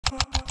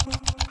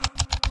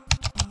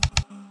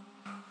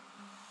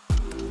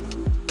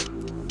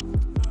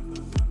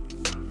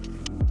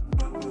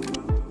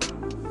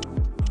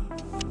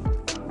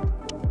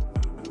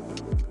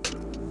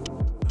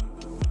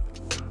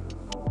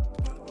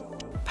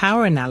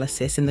Power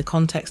analysis in the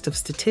context of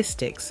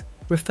statistics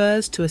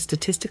refers to a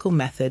statistical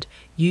method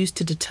used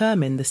to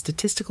determine the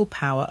statistical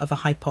power of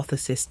a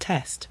hypothesis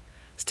test.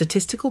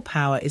 Statistical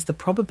power is the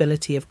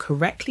probability of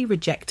correctly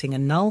rejecting a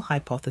null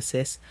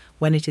hypothesis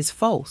when it is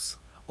false,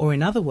 or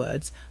in other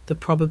words, the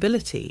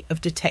probability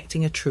of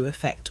detecting a true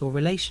effect or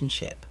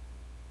relationship.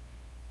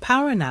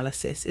 Power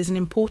analysis is an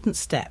important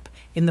step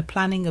in the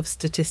planning of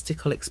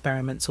statistical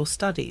experiments or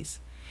studies.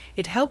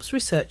 It helps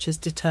researchers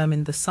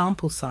determine the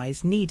sample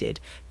size needed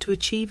to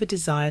achieve a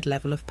desired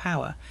level of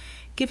power,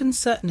 given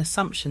certain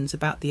assumptions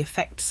about the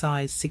effect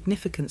size,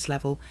 significance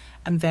level,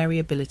 and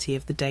variability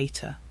of the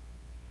data.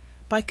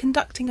 By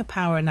conducting a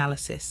power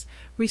analysis,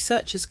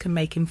 researchers can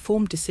make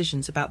informed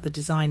decisions about the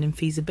design and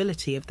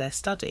feasibility of their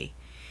study.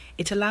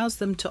 It allows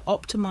them to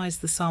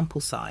optimize the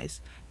sample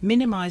size,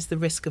 minimize the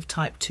risk of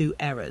type 2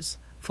 errors,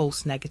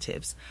 false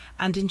negatives,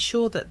 and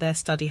ensure that their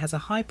study has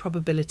a high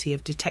probability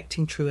of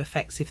detecting true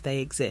effects if they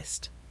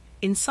exist.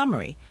 In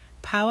summary,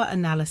 power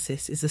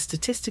analysis is a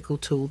statistical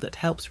tool that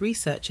helps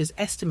researchers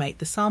estimate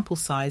the sample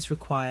size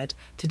required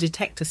to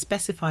detect a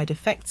specified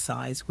effect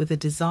size with a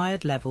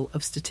desired level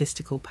of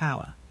statistical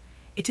power.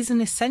 It is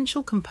an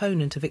essential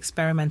component of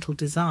experimental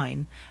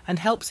design and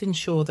helps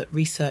ensure that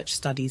research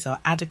studies are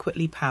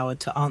adequately powered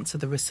to answer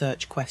the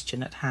research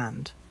question at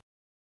hand.